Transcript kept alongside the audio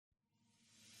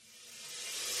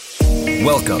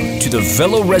Welcome to the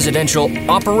Velo Residential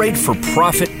Operate for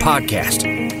Profit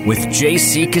podcast with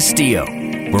JC Castillo,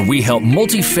 where we help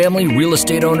multifamily real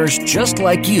estate owners just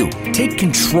like you take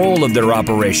control of their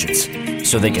operations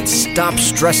so they can stop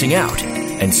stressing out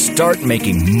and start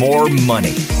making more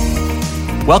money.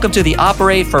 Welcome to the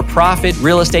Operate for Profit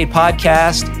Real Estate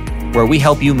Podcast, where we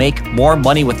help you make more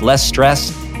money with less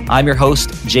stress. I'm your host,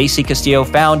 JC Castillo,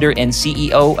 founder and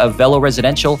CEO of Velo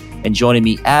Residential. And joining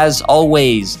me, as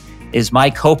always, is my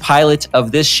co-pilot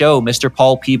of this show, Mr.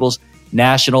 Paul Peebles,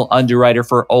 National Underwriter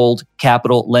for Old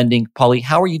Capital Lending. Paulie,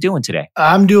 how are you doing today?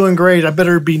 I'm doing great. I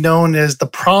better be known as the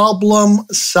problem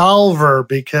solver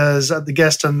because the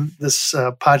guest on this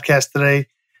podcast today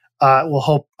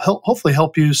will hopefully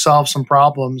help you solve some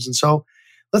problems. And so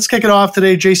let's kick it off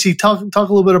today. JC, talk a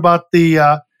little bit about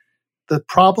the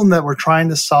problem that we're trying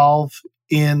to solve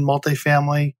in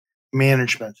multifamily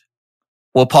management.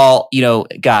 Well, Paul,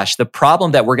 the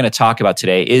problem that we're going to talk about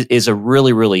today is a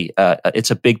really, it's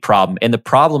a big problem. And the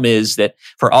problem is that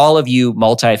for all of you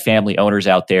multifamily owners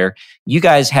out there, you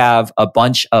guys have a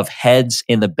bunch of heads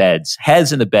in the beds.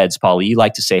 Heads in the beds, Paulie. You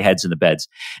like to say heads in the beds.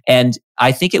 And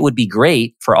I think it would be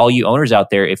great for all you owners out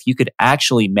there if you could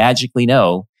actually magically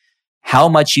know how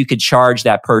much you could charge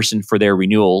that person for their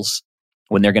renewals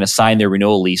when they're going to sign their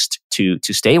renewal lease to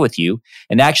stay with you,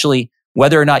 and actually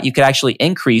whether or not you could actually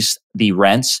increase the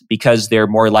rents because they're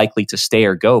more likely to stay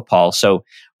or go, Paul. So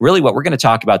really what we're going to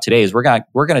talk about today is we're going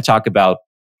to talk about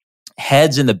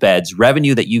heads in the beds,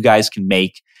 revenue that you guys can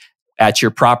make at your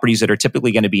properties that are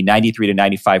typically going to be 93 to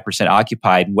 95%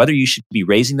 occupied, and whether you should be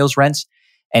raising those rents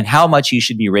and how much you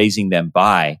should be raising them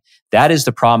by. That is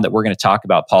the problem that we're going to talk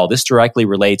about, Paul. This directly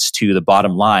relates to the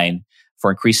bottom line for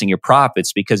increasing your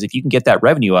profits, because if you can get that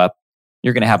revenue up,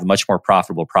 you're going to have a much more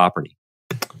profitable property.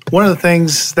 One of the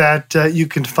things that you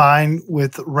can find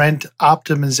with rent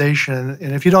optimization,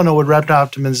 and if you don't know what rent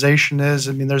optimization is,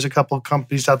 I mean, there's a couple of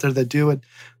companies out there that do it.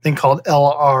 A thing called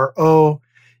LRO.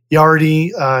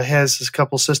 Yardi has this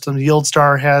couple systems.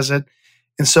 YieldStar has it.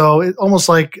 And so it's almost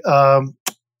like an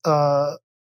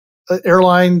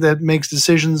airline that makes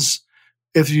decisions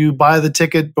if you buy the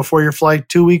ticket before your flight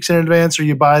 2 weeks in advance or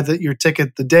you buy your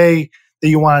ticket the day that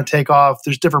you want to take off.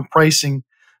 There's different pricing.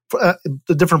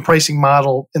 The different pricing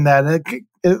model in that. And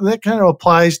that kind of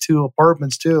applies to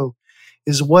apartments too,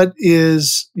 is what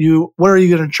are you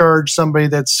going to charge somebody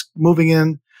that's moving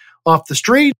in off the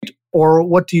street, or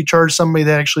what do you charge somebody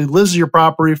that actually lives in your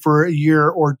property for a year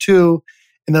or two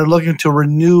and they're looking to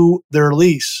renew their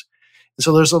lease? And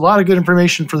so there's a lot of good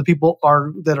information for the people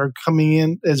that are coming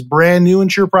in as brand new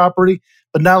into your property,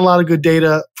 but not a lot of good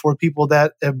data for people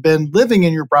that have been living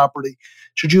in your property.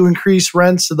 Should you increase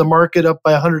rents to the market up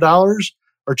by $100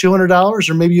 or $200,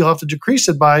 or maybe you'll have to decrease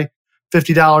it by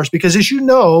 $50? Because as you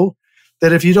know,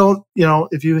 that if you don't,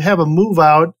 if you have a move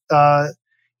out,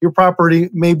 your property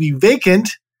may be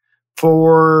vacant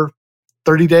for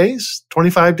 30 days,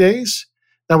 25 days.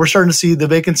 Now we're starting to see the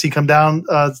vacancy come down,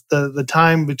 the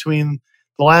time between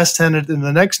the last tenant and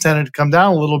the next tenant come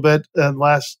down a little bit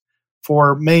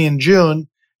for May and June,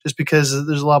 just because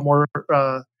there's a lot more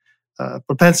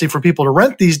propensity for people to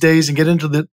rent these days and get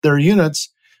into their units.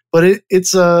 But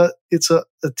it's a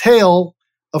tale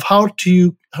of how can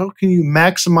you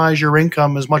maximize your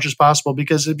income as much as possible.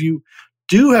 Because if you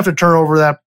do have to turn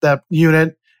over that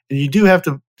unit and you do have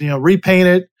to repaint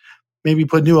it, maybe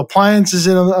put new appliances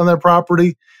in on their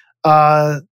property,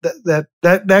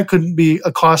 that could be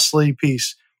a costly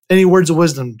piece. Any words of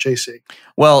wisdom, JC?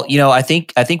 Well, I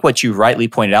think what you rightly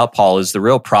pointed out, Paul, is the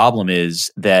real problem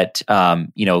is that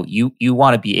you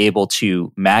want to be able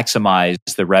to maximize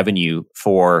the revenue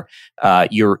for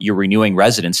your renewing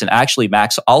residents, and actually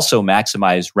also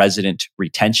maximize resident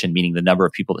retention, meaning the number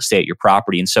of people that stay at your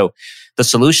property. And so, the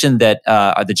solution that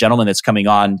the gentleman that's coming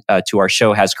on to our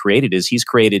show has created is he's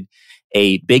created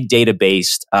a big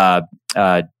data-based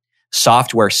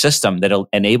software system that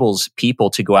enables people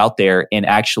to go out there and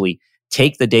actually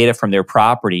take the data from their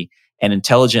property and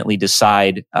intelligently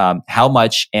decide how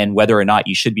much and whether or not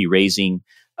you should be raising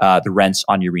the rents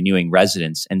on your renewing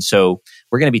residents. And so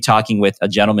we're going to be talking with a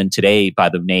gentleman today by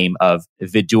the name of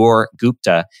Vidur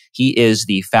Gupta. He is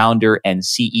the founder and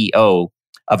CEO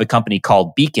of a company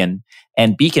called Beacon.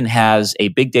 And Beacon has a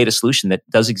big data solution that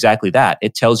does exactly that.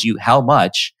 It tells you how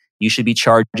much you should be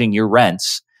charging your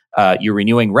rents, your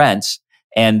renewing rents.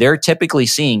 And they're typically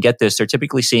seeing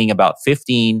about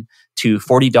 $15 to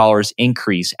 $40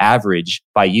 increase average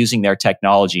by using their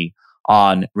technology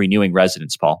on renewing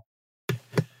residents, Paul.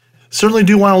 Certainly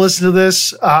do want to listen to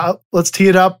this. Let's tee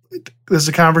it up. This is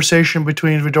a conversation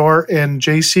between Vidur and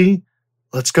JC.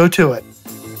 Let's go to it.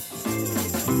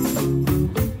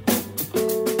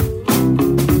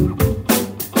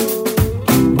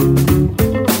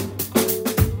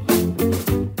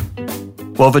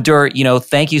 Well, Vidur,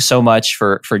 thank you so much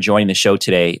for joining the show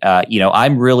today.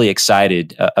 I'm really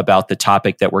excited about the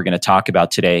topic that we're going to talk about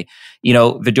today.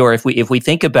 Vidur, if we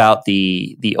think about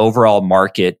the overall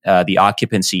market,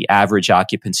 the average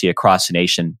occupancy across the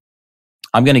nation,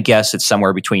 I'm going to guess it's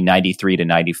somewhere between 93 to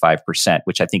 95%,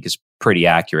 which I think is pretty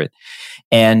accurate.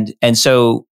 And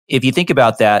so if you think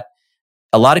about that,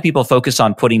 a lot of people focus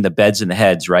on putting the beds in the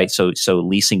heads, right? So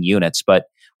leasing units, but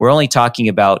we're only talking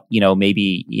about,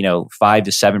 maybe, 5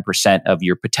 to 7% of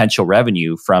your potential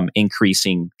revenue from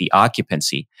increasing the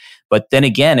occupancy. But then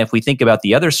again, if we think about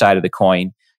the other side of the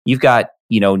coin, you've got,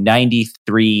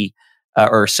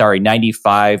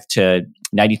 95 to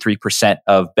 93%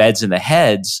 of beds in the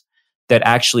heads that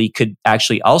could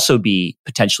also be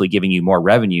potentially giving you more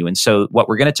revenue. And so what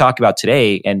we're going to talk about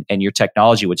today and your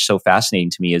technology, which is so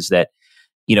fascinating to me, is that,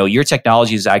 your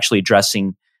technology is actually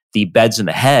addressing the beds in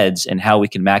the heads and how we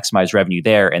can maximize revenue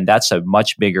there. And that's a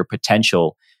much bigger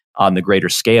potential on the greater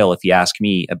scale, if you ask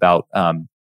me, about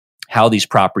how these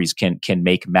properties can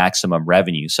make maximum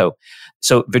revenue. So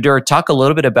Vidur, talk a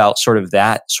little bit about sort of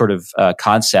that sort of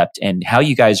concept and how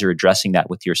you guys are addressing that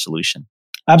with your solution.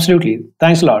 Absolutely.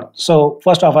 Thanks a lot. So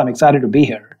first off, I'm excited to be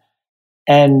here.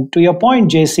 And to your point,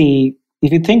 JC,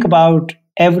 if you think about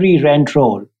every rent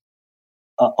roll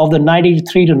of the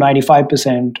 93 to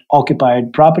 95%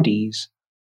 occupied properties,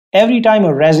 every time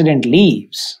a resident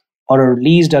leaves or a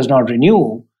lease does not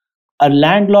renew, a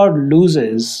landlord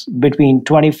loses between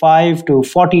 25 to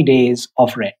 40 days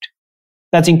of rent.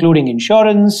 That's including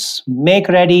insurance, make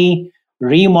ready,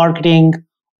 remarketing,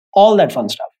 all that fun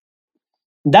stuff.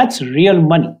 That's real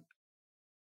money.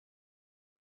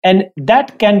 And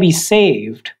that can be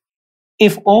saved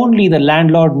if only the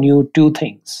landlord knew two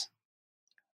things: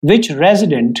 which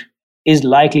resident is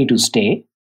likely to stay,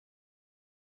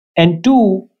 and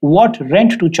two, what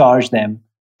rent to charge them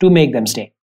to make them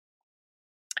stay.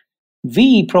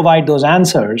 We provide those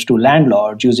answers to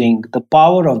landlords using the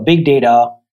power of big data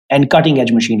and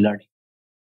cutting-edge machine learning.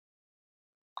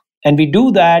 And we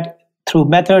do that through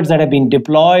methods that have been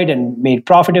deployed and made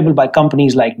profitable by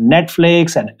companies like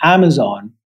Netflix and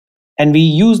Amazon. And we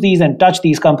use these and touch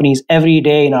these companies every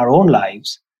day in our own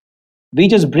lives. We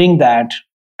just bring that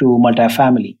to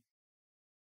multifamily.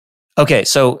 Okay,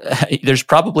 so there's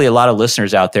probably a lot of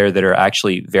listeners out there that are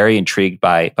actually very intrigued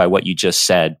by what you just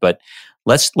said, but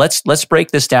let's break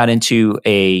this down into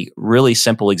a really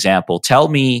simple example. Tell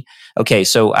me, okay,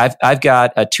 so I've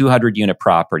got a 200 unit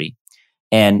property,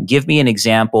 and give me an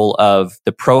example of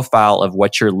the profile of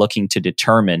what you're looking to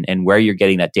determine and where you're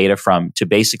getting that data from to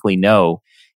basically know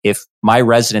if my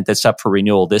resident that's up for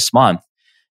renewal this month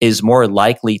is more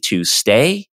likely to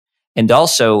stay. And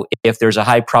also, if there's a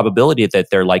high probability that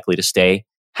they're likely to stay,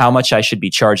 how much I should be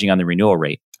charging on the renewal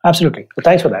rate. Absolutely. Well,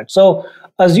 thanks for that. So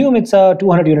assume it's a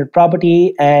 200 unit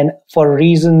property, and for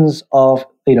reasons of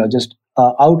just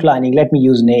outlining, let me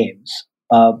use names.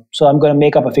 So I'm going to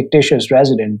make up a fictitious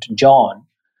resident, John.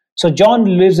 So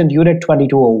John lives in unit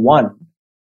 2201.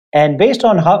 And based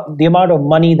on the amount of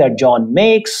money that John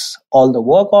makes, all the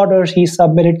work orders he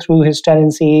submitted through his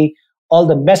tenancy, all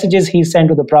the messages he sent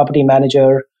to the property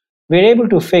manager, we're able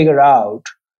to figure out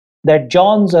that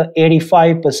John's a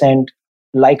 85%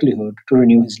 likelihood to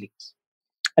renew his lease.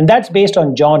 And that's based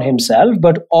on John himself,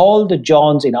 but all the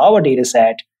Johns in our data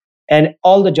set and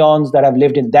all the Johns that have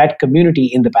lived in that community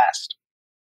in the past,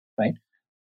 right?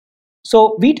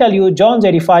 So we tell you John's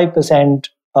 85%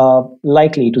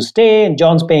 likely to stay, and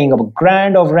John's paying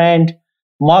 $1,000 of rent.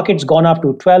 Market's gone up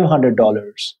to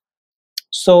 $1,200.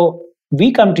 So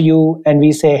we come to you and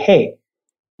we say, hey,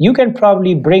 you can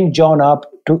probably bring John up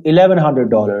to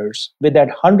 $1,100. With that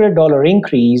 $100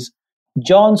 increase,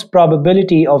 John's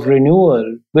probability of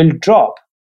renewal will drop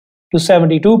to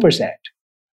 72%.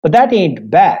 But that ain't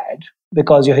bad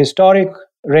because your historic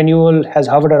renewal has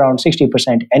hovered around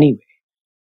 60% anyway.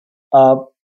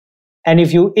 And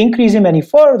if you increase him any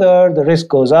further, the risk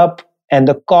goes up and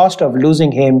the cost of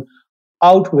losing him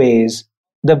outweighs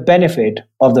the benefit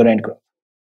of the rent growth.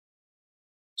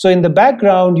 So in the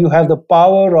background, you have the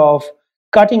power of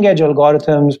cutting edge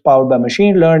algorithms powered by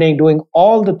machine learning, doing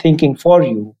all the thinking for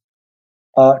you,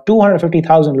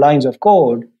 250,000 lines of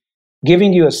code,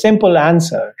 giving you a simple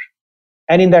answer.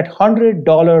 And in that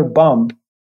 $100 bump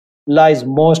lies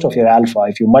most of your alpha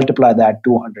if you multiply that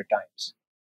 200 times.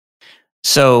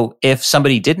 So if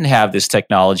somebody didn't have this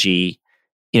technology,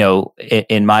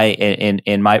 from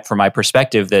my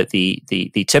perspective, that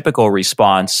the typical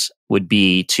response would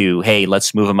be to, hey,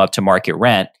 let's move them up to market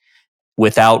rent,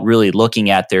 without really looking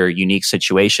at their unique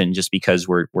situation, just because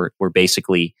we're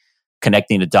basically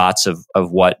connecting the dots of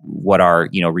what our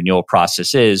renewal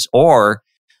process is. Or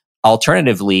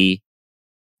alternatively,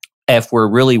 if we're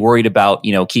really worried about,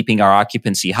 keeping our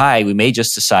occupancy high, we may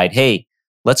just decide, hey,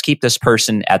 let's keep this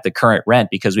person at the current rent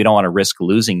because we don't want to risk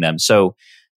losing them. So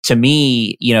to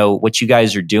me, what you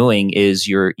guys are doing is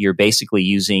you're basically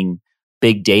using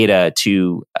big data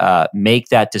to make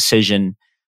that decision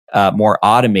more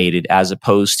automated, as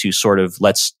opposed to sort of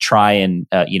let's try and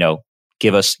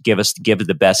give it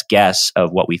the best guess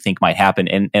of what we think might happen.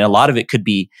 And a lot of it could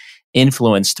be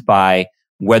influenced by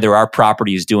whether our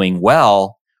property is doing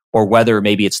well or whether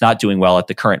maybe it's not doing well at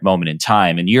the current moment in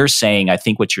time. And I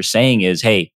think what you're saying is,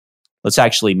 hey, let's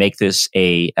actually make this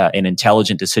an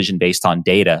intelligent decision based on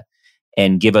data,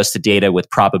 and give us the data with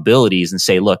probabilities and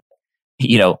say, look,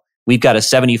 we've got a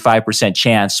 75%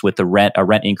 chance with a rent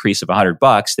increase of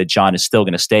 $100 that John is still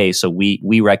going to stay. So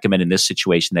we recommend in this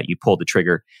situation that you pull the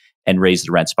trigger and raise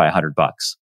the rents by $100.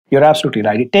 You're absolutely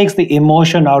right. It takes the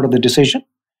emotion out of the decision.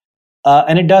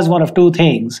 And it does one of two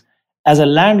things. As a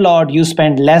landlord, you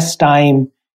spend less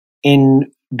time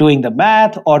in doing the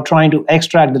math or trying to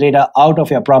extract the data out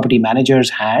of your property manager's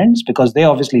hands, because they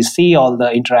obviously see all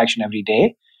the interaction every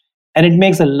day. And it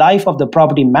makes the life of the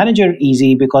property manager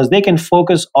easy because they can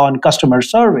focus on customer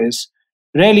service,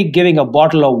 really giving a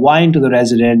bottle of wine to the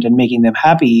resident and making them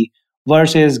happy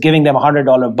versus giving them a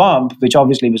 $100 bump, which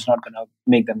obviously was not going to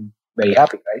make them very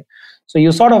happy, right? So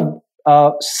you sort of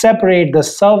separate the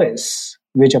service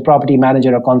which a property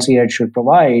manager or concierge should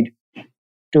provide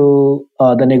to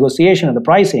the negotiation of the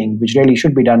pricing, which really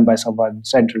should be done by someone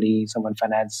centrally, someone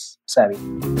finance savvy.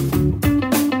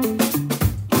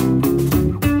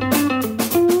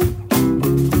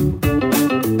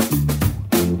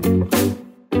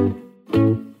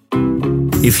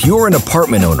 If you're an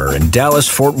apartment owner in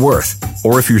Dallas-Fort Worth,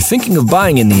 or if you're thinking of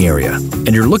buying in the area and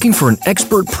you're looking for an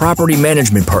expert property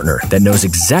management partner that knows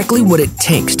exactly what it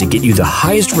takes to get you the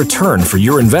highest return for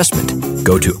your investment,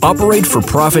 go to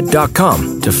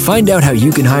operateforprofit.com to find out how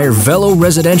you can hire Velo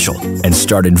Residential and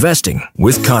start investing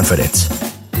with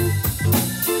confidence.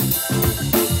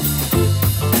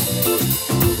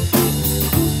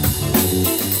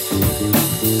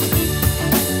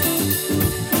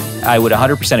 I would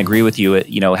 100% agree with you,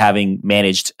 having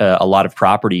managed a lot of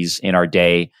properties in our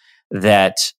day,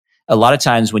 that a lot of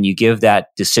times when you give that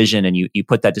decision and you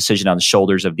put that decision on the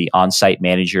shoulders of the on-site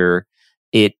manager,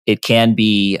 it can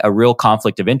be a real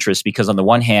conflict of interest, because on the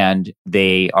one hand,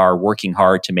 they are working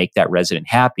hard to make that resident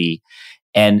happy,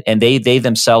 and they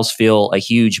themselves feel a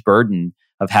huge burden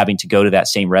of having to go to that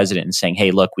same resident and saying,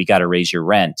 hey, look, we got to raise your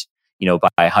rent,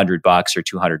 by $100 or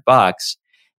 $200.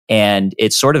 And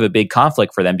it's sort of a big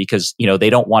conflict for them because, they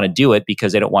don't want to do it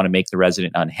because they don't want to make the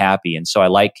resident unhappy. And so I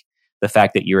like the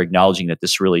fact that you're acknowledging that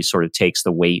this really sort of takes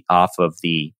the weight off of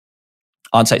the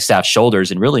on-site staff's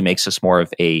shoulders and really makes us more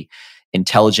of a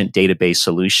intelligent database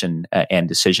solution and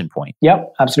decision point.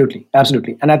 Yep, absolutely.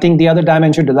 Absolutely. And I think the other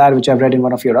dimension to that, which I've read in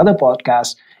one of your other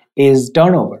podcasts, is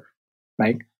turnover,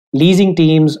 right? Leasing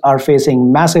teams are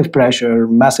facing massive pressure,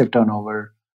 massive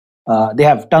turnover. They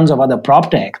have tons of other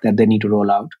prop tech that they need to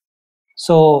roll out.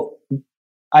 So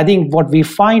I think what we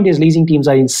find is leasing teams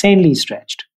are insanely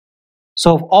stretched.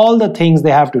 So of all the things they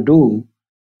have to do,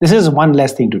 this is one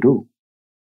less thing to do,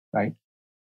 right?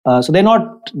 So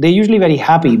they're usually very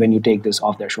happy when you take this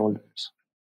off their shoulders.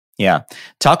 Yeah.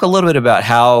 Talk a little bit about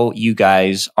how you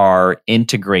guys are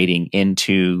integrating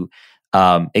into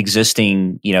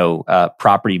existing,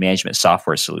 property management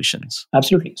software solutions.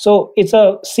 Absolutely. So it's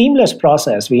a seamless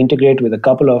process. We integrate with a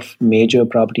couple of major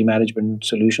property management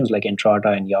solutions like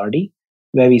Entrata and Yardi,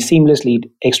 where we seamlessly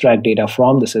extract data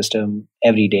from the system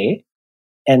every day.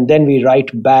 And then we write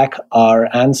back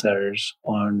our answers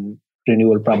on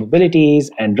renewal probabilities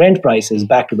and rent prices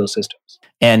back to those systems.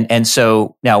 And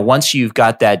so now, once you've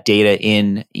got that data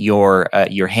in your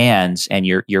hands and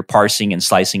you're parsing and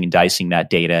slicing and dicing that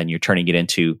data and you're turning it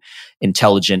into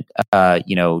intelligent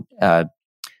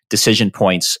decision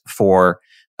points for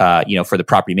the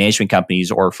property management companies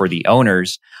or for the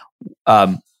owners,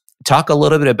 talk a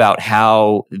little bit about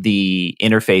how the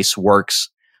interface works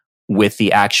with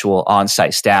the actual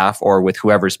on-site staff or with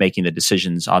whoever's making the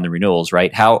decisions on the renewals,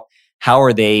 right? How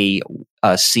are they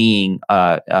seeing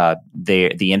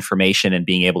the information and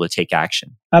being able to take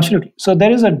action? Absolutely. So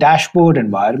there is a dashboard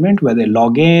environment where they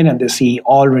log in and they see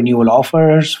all renewal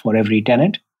offers for every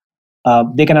tenant.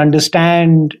 They can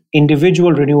understand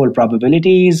individual renewal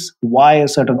probabilities, why a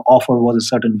certain offer was a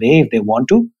certain way if they want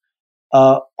to.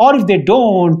 Or if they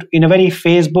don't, in a very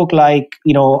Facebook-like,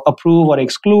 approve or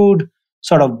exclude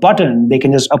sort of button, they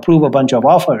can just approve a bunch of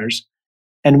offers.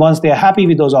 And once they're happy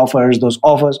with those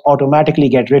offers automatically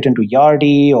get written to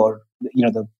Yardi or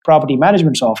the property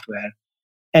management software.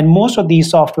 And most of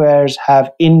these softwares have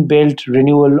inbuilt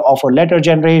renewal offer letter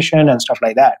generation and stuff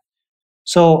like that.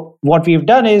 So what we've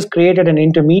done is created an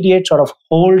intermediate sort of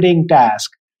holding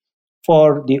task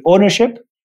for the ownership,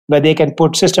 where they can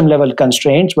put system level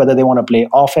constraints, whether they want to play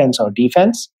offense or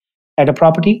defense at a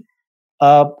property,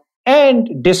 and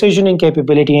decisioning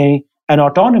capability and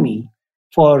autonomy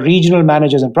for regional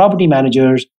managers and property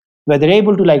managers, where they're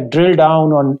able to like drill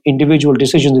down on individual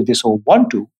decisions if they so want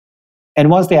to. And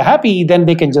once they're happy, then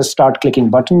they can just start clicking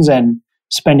buttons and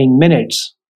spending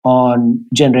minutes on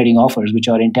generating offers, which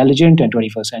are intelligent and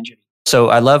 21st century. So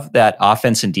I love that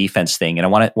offense and defense thing, and I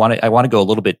want to go a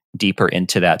little bit deeper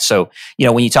into that. So,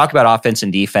 when you talk about offense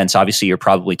and defense, obviously you're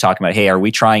probably talking about, hey, are we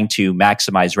trying to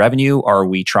maximize revenue, or are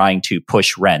we trying to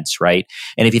push rents, right?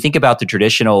 And if you think about the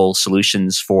traditional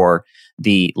solutions for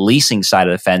the leasing side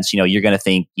of the fence, you're going to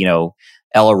think,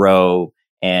 LRO,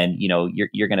 and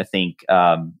you're going to think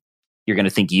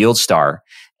YieldStar.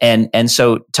 And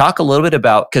so talk a little bit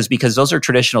about, because those are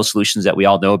traditional solutions that we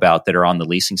all know about that are on the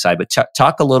leasing side, but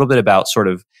talk a little bit about sort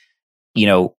of,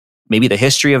 maybe the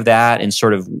history of that and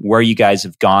sort of where you guys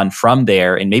have gone from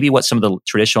there, and maybe what some of the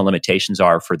traditional limitations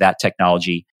are for that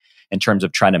technology in terms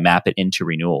of trying to map it into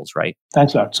renewals, right?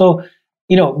 Thanks a lot. So,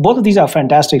 both of these are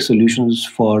fantastic solutions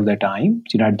for their time.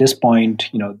 At this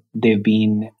point, they've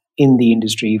been in the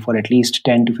industry for at least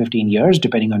 10 to 15 years,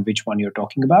 depending on which one you're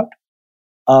talking about.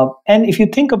 And if you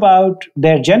think about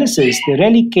their genesis, they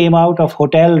really came out of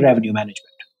hotel revenue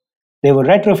management. They were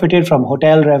retrofitted from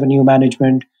hotel revenue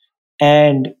management.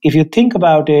 And if you think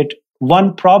about it,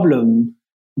 one problem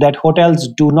that hotels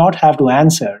do not have to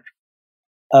answer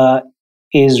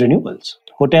is renewals.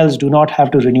 Hotels do not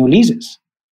have to renew leases.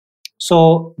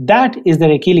 So that is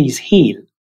their Achilles heel.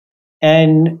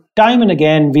 And time and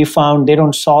again, we found they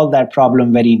don't solve that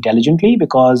problem very intelligently,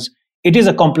 because it is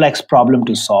a complex problem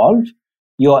to solve.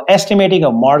 You're estimating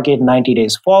a market 90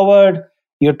 days forward.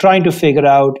 You're trying to figure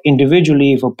out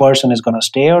individually if a person is going to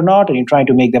stay or not, and you're trying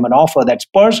to make them an offer that's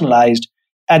personalized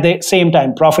at the same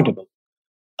time profitable.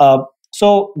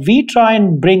 So we try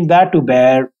and bring that to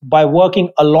bear by working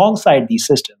alongside these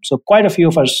systems. So quite a few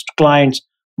of our clients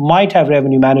might have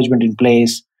revenue management in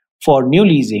place for new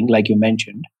leasing, like you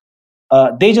mentioned.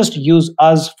 They just use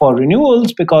us for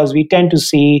renewals because we tend to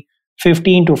see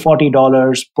 $15 to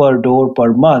 $40 per door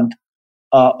per month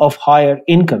of higher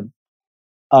income.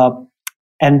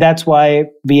 And that's why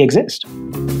we exist.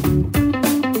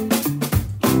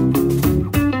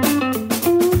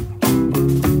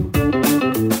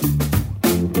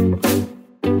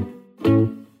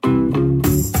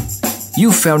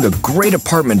 You found a great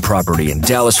apartment property in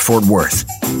Dallas-Fort Worth.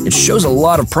 It shows a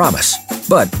lot of promise,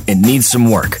 but it needs some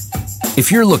work.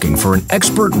 If you're looking for an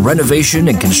expert renovation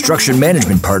and construction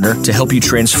management partner to help you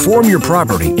transform your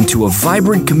property into a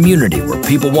vibrant community where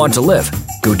people want to live,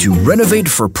 go to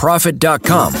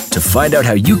renovateforprofit.com to find out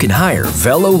how you can hire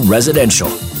Velo Residential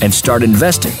and start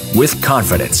investing with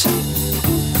confidence.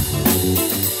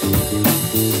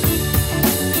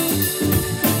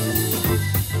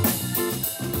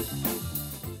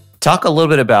 Talk a little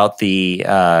bit about the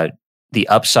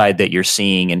upside that you're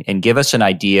seeing, and give us an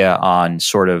idea on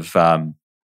sort of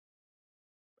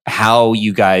how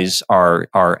you guys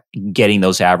are getting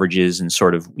those averages, and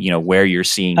sort of where you're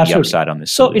seeing the upside on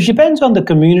this solution. So it depends on the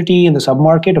community and the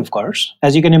submarket, of course.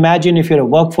 As you can imagine, if you're a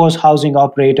workforce housing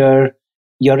operator,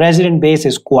 your resident base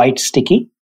is quite sticky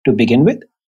to begin with.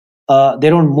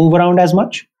 They don't move around as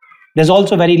much. There's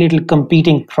also very little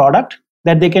competing product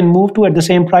that they can move to at the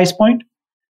same price point.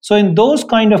 So in those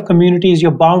kind of communities, you're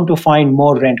bound to find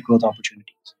more rent growth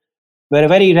opportunities. We're a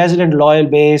very resident loyal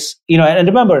base, and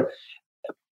remember,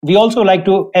 we also like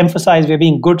to emphasize we're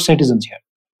being good citizens here.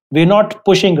 We're not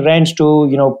pushing rents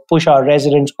to, push our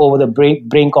residents over the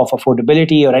brink of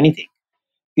affordability or anything.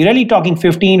 You're really talking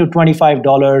 $15 to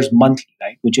 $25 monthly,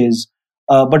 right? Which is,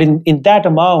 but in that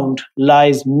amount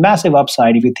lies massive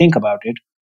upside if you think about it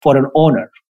for an owner,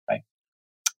 right?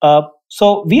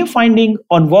 So we are finding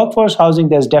on workforce housing,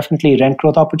 there's definitely rent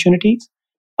growth opportunities.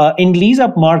 In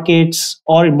lease-up markets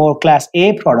or in more Class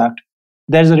A product,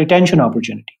 there's a retention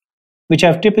opportunity, which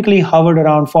have typically hovered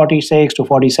around 46 to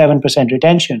 47%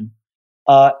 retention.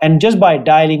 And just by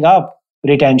dialing up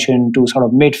retention to sort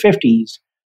of mid-50s,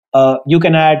 you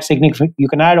can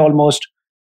add almost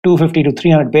 250 to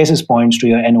 300 basis points to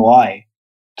your NOI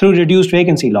through reduced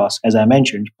vacancy loss, as I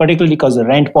mentioned, particularly because the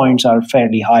rent points are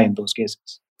fairly high in those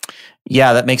cases.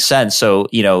 Yeah, that makes sense. So,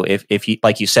 if you,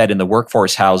 like you said, in the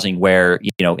workforce housing where,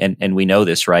 and we know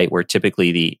this, right, where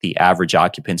typically the average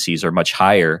occupancies are much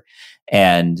higher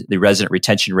and the resident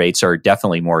retention rates are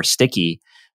definitely more sticky,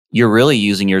 you're really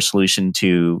using your solution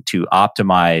to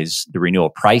optimize the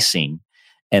renewal pricing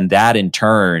And that in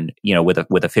turn, with a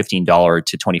 $15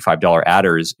 to $25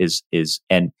 adder is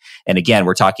and again,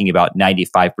 we're talking about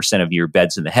 95% of your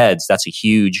beds in the heads. That's a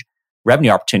huge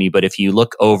revenue opportunity. But if you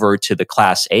look over to the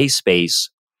Class A space,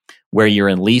 where you're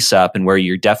in lease up and where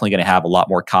you're definitely going to have a lot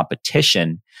more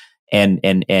competition and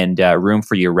room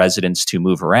for your residents to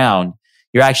move around,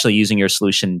 you're actually using your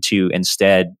solution to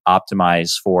instead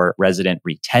optimize for resident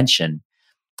retention.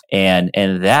 And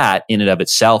that in and of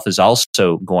itself is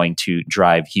also going to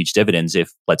drive huge dividends.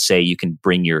 If, let's say, you can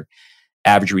bring your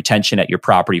average retention at your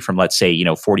property from, let's say,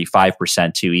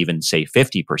 45% to even say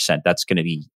 50%, that's going to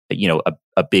be,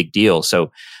 a big deal.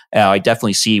 So I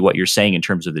definitely see what you're saying in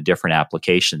terms of the different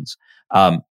applications.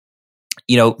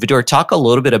 Vidur, talk a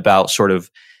little bit about sort of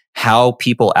how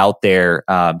people out there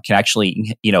can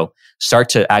actually, start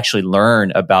to actually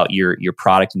learn about your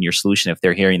product and your solution if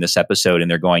they're hearing this episode and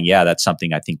they're going, yeah, that's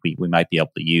something I think we might be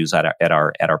able to use at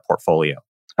our portfolio.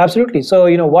 Absolutely.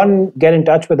 So, one, get in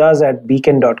touch with us at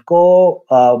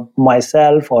beacon.co,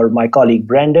 myself or my colleague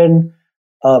Brendan.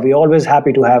 We're always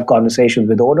happy to have conversations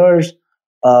with owners.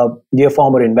 We are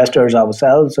former investors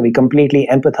ourselves, so we completely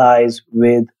empathize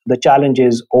with the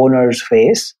challenges owners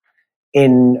face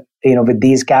with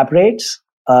these cap rates.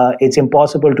 It's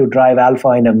impossible to drive alpha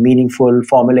in a meaningful,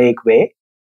 formulaic way.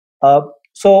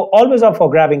 So always up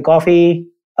for grabbing coffee,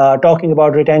 talking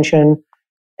about retention,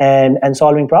 and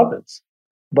solving problems.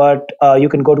 But you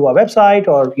can go to our website,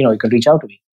 or you can reach out to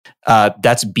me.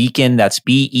 That's Beacon. That's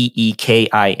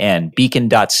BEEKIN.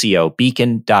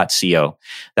 Beacon.co.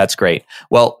 That's great.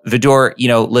 Well, Vidur,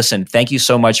 listen, thank you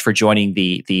so much for joining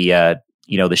the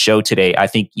show today. I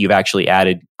think you've actually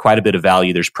added quite a bit of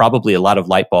value. There's probably a lot of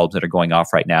light bulbs that are going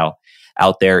off right now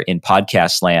out there in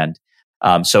podcast land.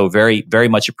 So very, very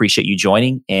much appreciate you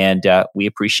joining, and we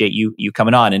appreciate you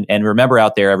coming on. And remember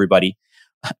out there, everybody,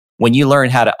 when you learn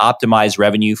how to optimize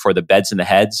revenue for the beds and the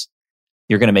heads,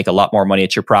 you're going to make a lot more money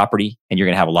at your property, and you're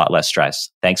going to have a lot less stress.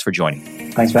 Thanks for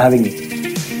joining. Thanks for having me.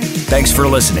 Thanks for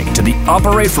listening to the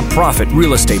Operate for Profit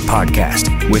Real Estate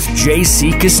Podcast with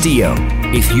JC Castillo.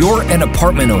 If you're an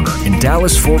apartment owner in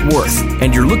Dallas-Fort Worth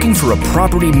and you're looking for a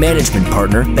property management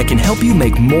partner that can help you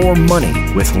make more money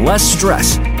with less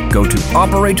stress, go to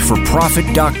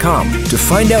operateforprofit.com to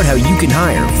find out how you can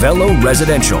hire Velo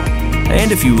Residential.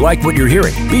 And if you like what you're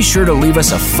hearing, be sure to leave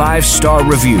us a 5-star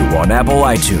review on Apple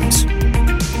iTunes.